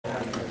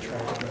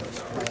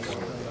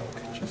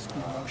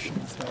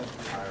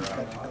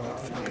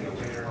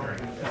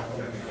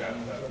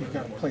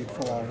played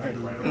for already,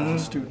 a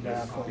student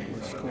athlete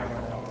with school and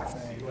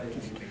everything,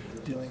 just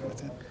dealing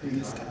with it at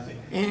this time?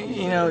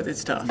 You know,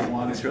 it's tough.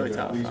 It's really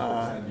tough.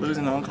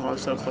 Losing an uncle I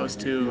was so close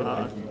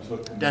to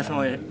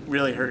definitely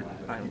really hurt.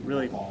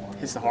 Really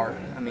hits the heart.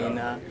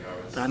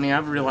 But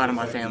I've relied on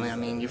my family.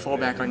 You fall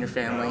back on your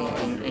family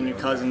and your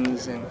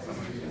cousins and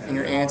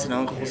your aunts and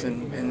uncles,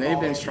 and they've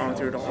been strong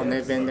through it all, and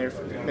they've been there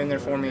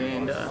for me.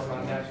 And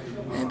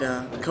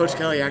Coach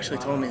Kelly actually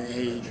told me,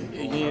 hey,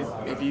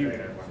 if you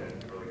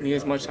need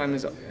as much time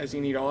as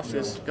you need off,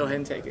 just go ahead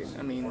and take it.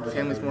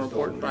 Family's more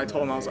important. But I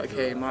told him, I was like,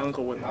 hey, my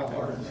uncle wouldn't like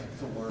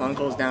that. My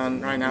uncle's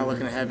down right now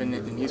looking to heaven,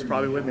 and he's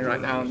probably with me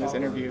right now in this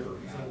interview,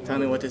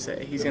 telling me what to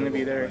say. He's going to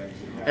be there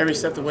every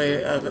step of the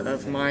way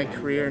of my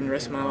career and the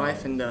rest of my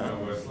life, and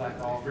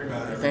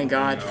thank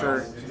God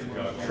for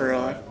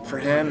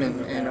him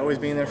and always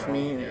being there for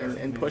me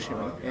and pushing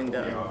me. And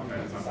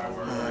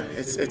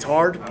it's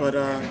hard, but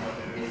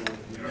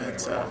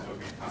it's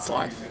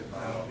life.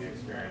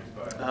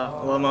 I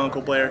love my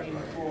Uncle Blair.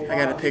 I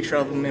got a picture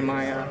of him in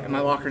my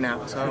locker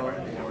now, so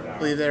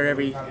I leave there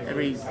every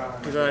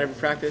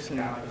practice, and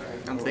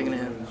I'm thinking of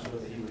him.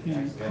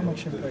 How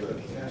much impact did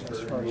he have as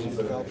far as you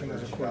developing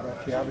as a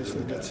quarterback? He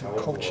obviously did some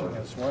coaching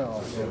as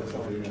well.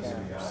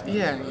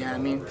 Yeah.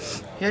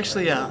 He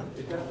actually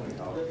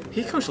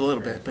he coached a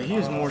little bit, but he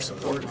was more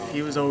supportive.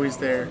 He was always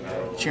there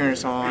cheering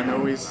us on,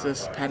 always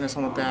just patting us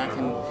on the back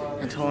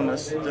and telling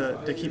us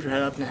to keep your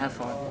head up and have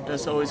fun.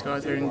 Just always go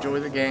out there and enjoy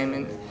the game.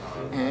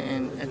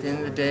 And at the end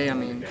of the day,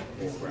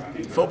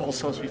 football's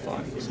supposed to be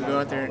fun. So go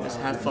out there and just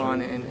have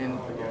fun and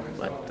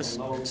just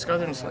go out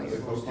there and sling it.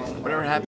 Whatever happens.